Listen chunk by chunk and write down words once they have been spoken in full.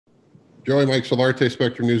Joey, Mike Solarte,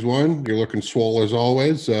 Spectrum News 1. You're looking swole as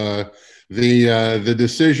always. The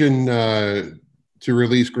decision to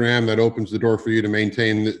release Graham, that opens the door for you to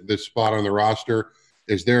maintain this spot on the roster.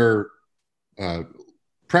 Is there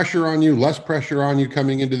pressure on you, less pressure on you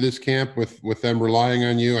coming into this camp with them relying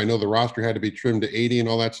on you? I know the roster had to be trimmed to 80 and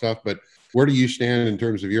all that stuff, but where do you stand in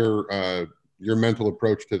terms of your mental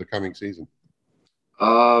approach to the coming season?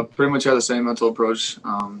 Pretty much had the same mental approach,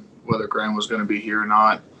 whether Graham was going to be here or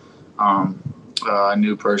not. I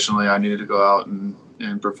knew personally I needed to go out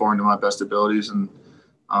and perform to my best abilities, and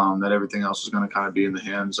that everything else was going to kind of be in the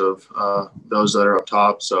hands of those that are up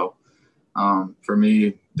top. So for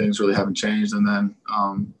me, things really haven't changed. And then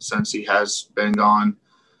since he has been gone,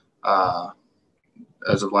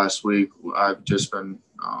 as of last week, I've just been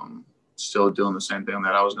still doing the same thing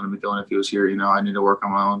that I was going to be doing if he was here. You know, I need to work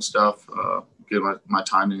on my own stuff, get my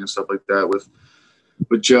timing and stuff like that with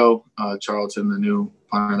Joe Charlton, the new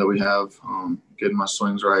punter that we have, getting my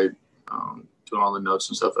swings right, doing all the notes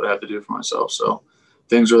and stuff that I have to do for myself. So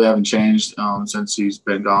things really haven't changed since he's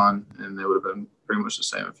been gone, and they would have been pretty much the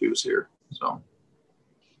same if he was here. So,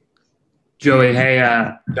 Joey, hey,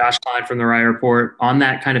 Josh Klein from the Rye Report. On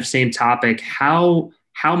that kind of same topic, how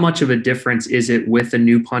much of a difference is it with a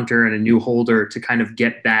new punter and a new holder to kind of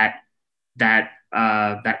get that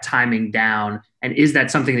timing down? And is that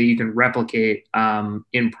something that you can replicate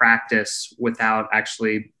in practice without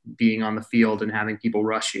actually being on the field and having people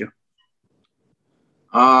rush you?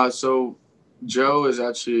 So Joe is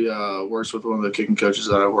actually works with one of the kicking coaches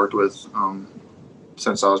that I've worked with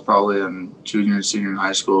since I was probably in junior and senior in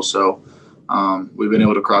high school. So we've been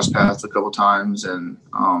able to cross paths a couple times, and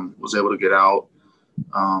was able to get out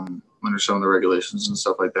under some of the regulations and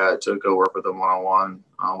stuff like that to go work with them one-on-one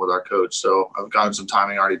with our coach. So I've gotten some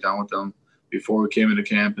timing already done with them before we came into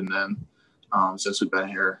camp. And then since we've been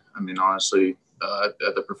here, I mean, honestly,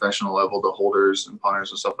 at the professional level, the holders and punters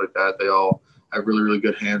and stuff like that, they all have really, really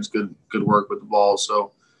good hands, good work with the ball.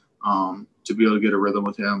 So to be able to get a rhythm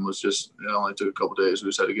with him was just, it only took a couple of days. We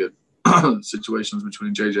just had to get situations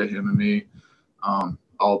between JJ, him, and me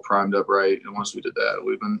all primed up right. And once we did that,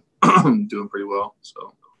 we've been doing pretty well.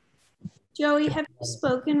 So. Joey, have you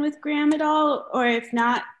spoken with Graham at all? Or if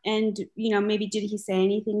not, and, maybe did he say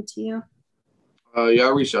anything to you? Yeah, I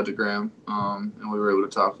reached out to Graham, and we were able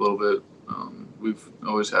to talk a little bit. We've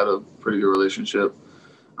always had a pretty good relationship.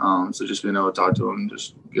 So just being able to talk to him,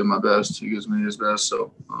 just give him my best. He gives me his best.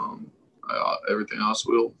 So everything else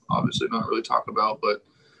we'll obviously not really talk about. But,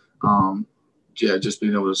 yeah, just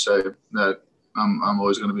being able to say that I'm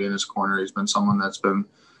always going to be in his corner. He's been someone that's been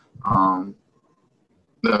a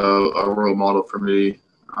role model for me,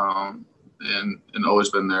 and always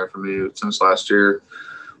been there for me since last year.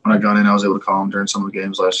 When I got in, I was able to call him during some of the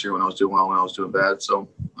games last year when I was doing well, when I was doing bad. So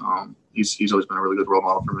he's always been a really good role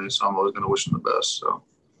model for me. So I'm always going to wish him the best. So,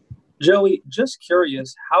 Joey, just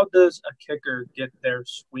curious, how does a kicker get their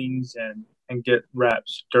swings in and get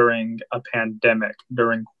reps during a pandemic,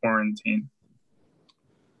 during quarantine?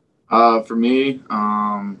 For me,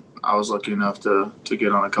 I was lucky enough to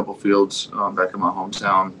get on a couple fields back in my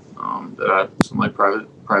hometown that I had some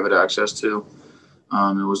private access to,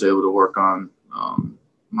 and was able to work on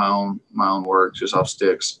my own work just off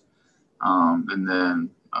sticks, and then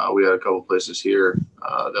we had a couple places here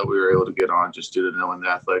that we were able to get on just due to knowing the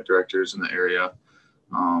athletic directors in the area.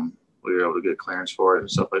 We were able to get clearance for it and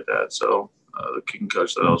stuff like that. So the kicking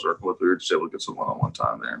coach that I was working with, we were just able to get some one-on-one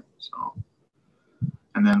time there. So.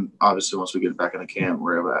 And then, obviously, once we get back in the camp,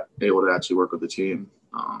 we're able to actually work with the team.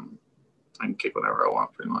 I can kick whenever I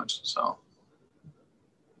want, pretty much. So,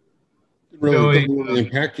 it doesn't really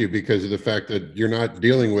impact you because of the fact that you're not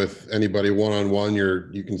dealing with anybody one-on-one.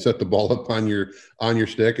 You can set the ball up on your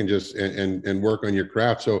stick and just and work on your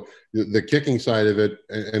craft. So the kicking side of it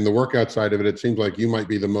and the workout side of it, it seems like you might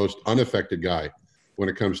be the most unaffected guy when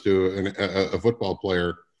it comes to a football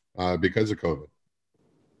player because of COVID.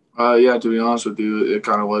 Yeah, to be honest with you, it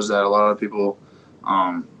kind of was that. A lot of people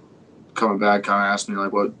coming back kind of asked me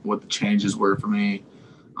like what the changes were for me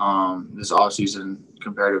this offseason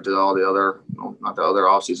comparative to all the other, not the other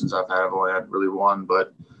off seasons I've had. I've only had really one,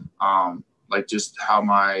 but like just how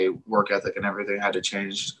my work ethic and everything had to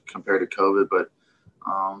change compared to COVID. But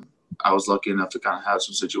I was lucky enough to kind of have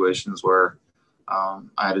some situations where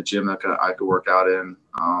I had a gym that I could work out in.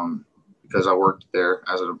 Because I worked there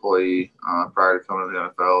as an employee prior to coming to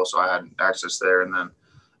the NFL, so I had access there, and then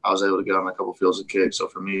I was able to get on a couple fields of kick. So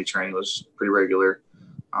for me, training was pretty regular,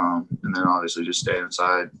 and then obviously just staying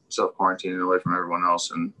inside, self-quarantining away from everyone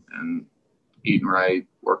else, and eating right,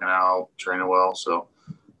 working out, training well. So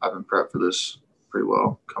I've been prepped for this pretty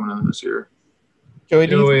well coming into this year.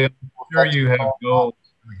 Joey, I'm sure you have goals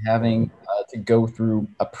having to go through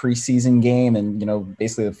a preseason game, and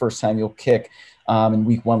basically the first time you'll kick in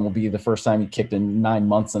week 1 will be the first time you kicked in 9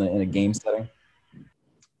 months in a game setting?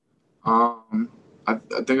 I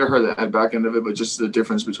think I heard the back end of it, but just the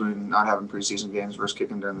difference between not having preseason games versus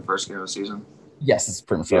kicking during the first game of the season. Yes, it's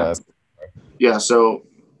pretty much Yeah. So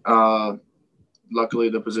luckily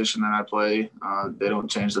the position that I play, they don't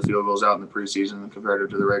change the field goals out in the preseason compared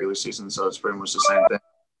to the regular season, so it's pretty much the same thing.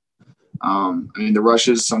 I mean, the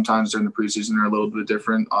rushes sometimes during the preseason are a little bit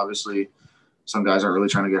different. Obviously, some guys aren't really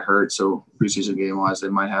trying to get hurt, so preseason game-wise, they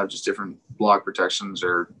might have just different block protections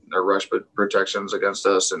or rush protections against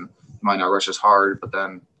us, and might not rush as hard. But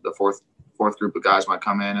then the fourth group of guys might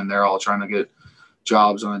come in, and they're all trying to get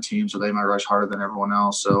jobs on the team, so they might rush harder than everyone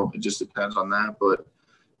else. So it just depends on that. But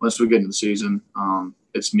once we get into the season,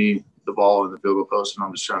 it's me, the ball, and the field goal post, and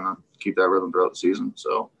I'm just trying to keep that rhythm throughout the season.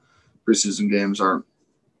 So preseason games aren't,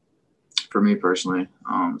 for me personally,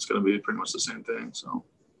 it's going to be pretty much the same thing. So,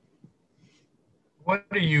 what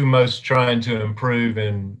are you most trying to improve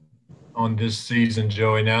on this season,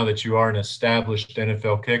 Joey? Now that you are an established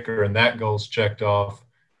NFL kicker and that goal's checked off,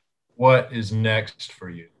 what is next for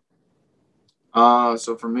you?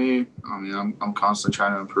 So for me, I mean, I'm constantly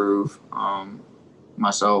trying to improve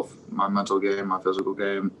myself, my mental game, my physical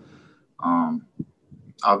game.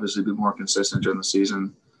 Obviously, be more consistent during the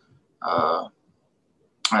season.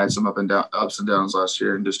 I had some ups and downs last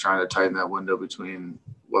year, and just trying to tighten that window between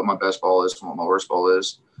what my best ball is and what my worst ball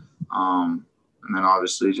is. And then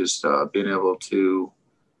obviously just being able to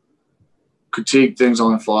critique things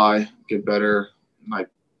on the fly, get better, like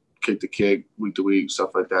kick to kick, week to week,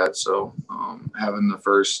 stuff like that. So having the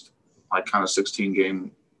first kind of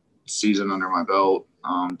 16-game season under my belt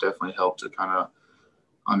definitely helped to kind of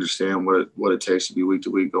understand what it takes to be week to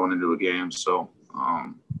week going into a game. So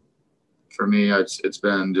for me, it's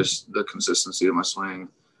been just the consistency of my swing,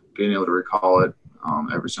 being able to recall it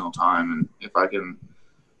every single time, and if I can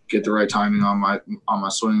get the right timing on my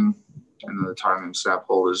swing, and the timing snap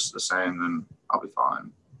hold is the same, then I'll be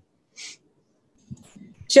fine.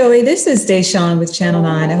 Joey, this is Deshawn with Channel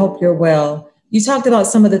 9. I hope you're well. You talked about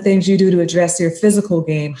some of the things you do to address your physical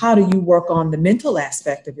game. How do you work on the mental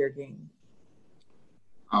aspect of your game?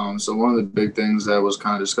 So one of the big things that was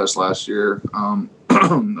kind of discussed last year, I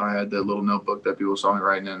had that little notebook that people saw me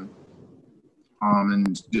writing in,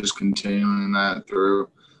 and just continuing that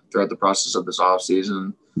throughout the process of this off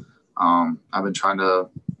season. I've been trying to,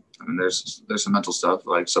 there's some mental stuff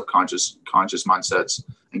like conscious mindsets,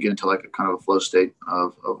 and get into like a kind of a flow state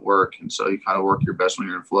of work. And so you kind of work your best when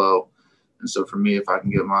you're in flow. And so for me, if I can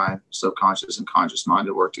get my subconscious and conscious mind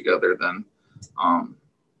to work together, then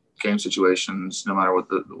game situations, no matter what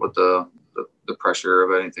the pressure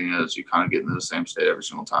of anything is, you kind of get into the same state every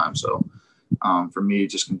single time. So for me,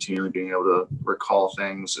 just continually being able to recall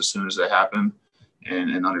things as soon as they happen,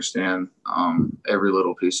 and understand every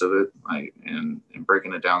little piece of it, and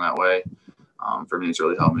breaking it down that way, for me, it's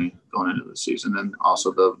really helped me going into the season, and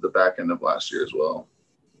also the back end of last year as well.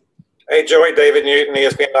 Hey, Joey, David Newton,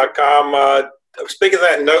 ESPN.com. Speaking of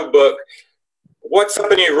that notebook, what's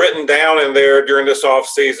something you've written down in there during this off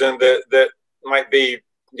season that might be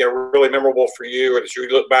really memorable for you, or that you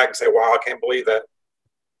look back and say, wow, I can't believe that?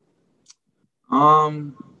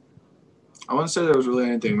 I wouldn't say there was really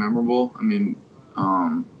anything memorable. I mean,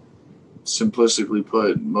 simplistically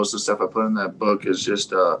put, most of the stuff I put in that book is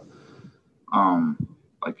just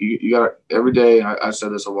like you got every day. I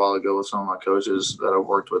said this a while ago with some of my coaches that I've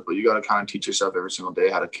worked with, but you got to kind of teach yourself every single day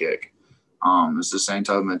how to kick. It's the same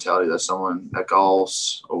type of mentality that someone that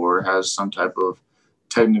golfs or has some type of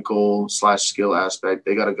technical / skill aspect.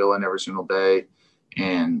 They got to go in every single day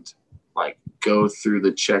and go through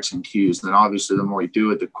the checks and cues. And then obviously the more you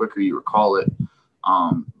do it, the quicker you recall it.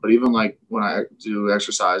 But even when I do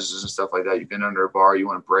exercises and stuff like that, you've been under a bar, you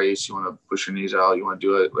want to brace, you want to push your knees out, you want to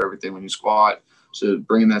do it, everything when you squat. So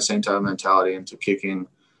bringing that same type of mentality into kicking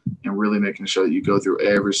and really making sure that you go through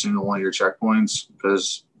every single one of your checkpoints,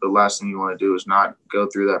 because the last thing you want to do is not go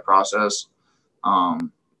through that process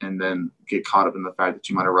and then get caught up in the fact that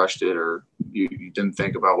you might have rushed it, or you didn't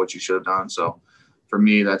think about what you should have done. So for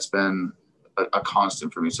me, that's been a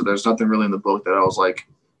constant for me. So there's nothing really in the book that I was like,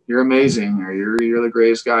 you're amazing, or you're the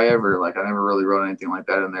greatest guy ever. I never really wrote anything like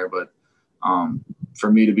that in there. But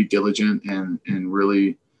for me to be diligent and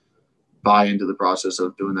really buy into the process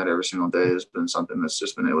of doing that every single day has been something that's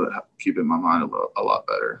just been able to keep in my mind a lot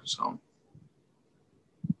better. So.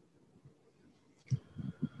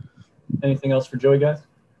 Anything else for Joey, guys?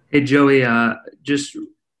 Hey, Joey, just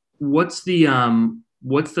what's the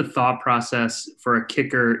thought process for a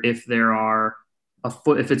kicker if there are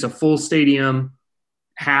if it's a full stadium,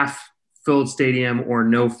 half filled stadium or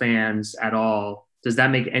no fans at all, does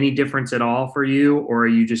that make any difference at all for you? Or are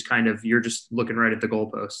you just you're just looking right at the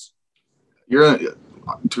goalposts?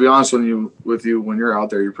 To be honest with you, when you're out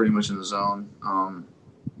there, you're pretty much in the zone.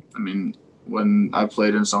 I mean, when I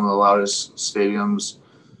played in some of the loudest stadiums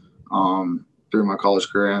through my college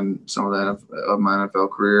career and some of my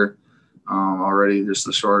NFL career, already just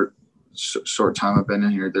the short time I've been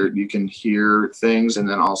in here, there you can hear things and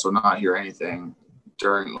then also not hear anything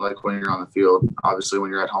during, like, when you're on the field. Obviously, when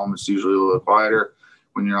you're at home, it's usually a little quieter.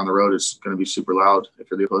 When you're on the road, it's going to be super loud if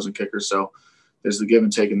you're the opposing kicker. So there's the give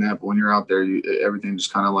and take in that. But when you're out there, everything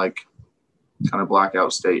just kind of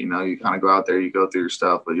blackout state. You know, you kind of go out there, you go through your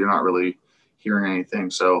stuff, but you're not really hearing anything.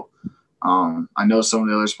 So I know some of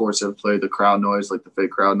the other sports have played the crowd noise, like the fake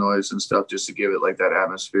crowd noise and stuff, just to give it like that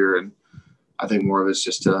atmosphere. And I think more of it's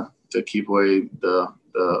just to keep away the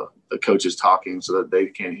coaches talking so that they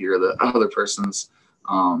can't hear the other person's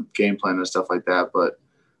game plan and stuff like that. But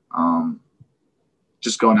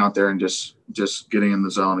just going out there and just getting in the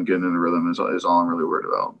zone and getting in the rhythm is all I'm really worried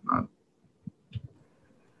about.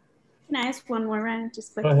 Can I ask one more, Ryan?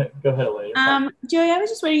 Just quick. Go ahead, Elaine. Joey, I was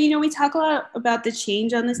just wondering, we talk a lot about the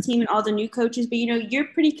change on this team and all the new coaches, but, you're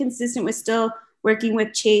pretty consistent with still working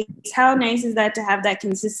with Chase. How nice is that to have that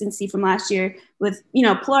consistency from last year with,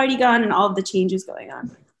 Pilardi gone and all of the changes going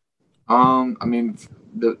on? I mean,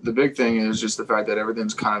 the big thing is just the fact that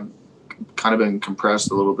everything's kind of been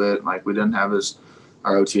compressed a little bit. Like, we didn't have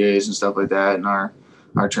our OTAs and stuff like that and our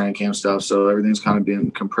training camp stuff. So everything's kind of been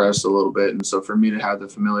compressed a little bit. And so for me to have the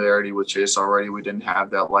familiarity with Chase already, we didn't have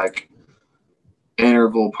that like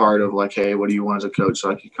interval part of like, hey, what do you want as a coach? So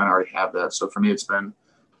like you kind of already have that. So for me, it's been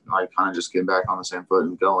like kind of just getting back on the same foot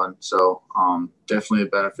and going. So definitely a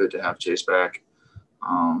benefit to have Chase back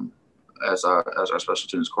as our special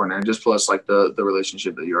teams coordinator. And just plus like the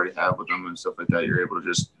relationship that you already have with them and stuff like that, you're able to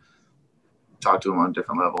just talk to them on a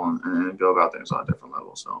different level and go about things on a different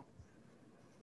level. So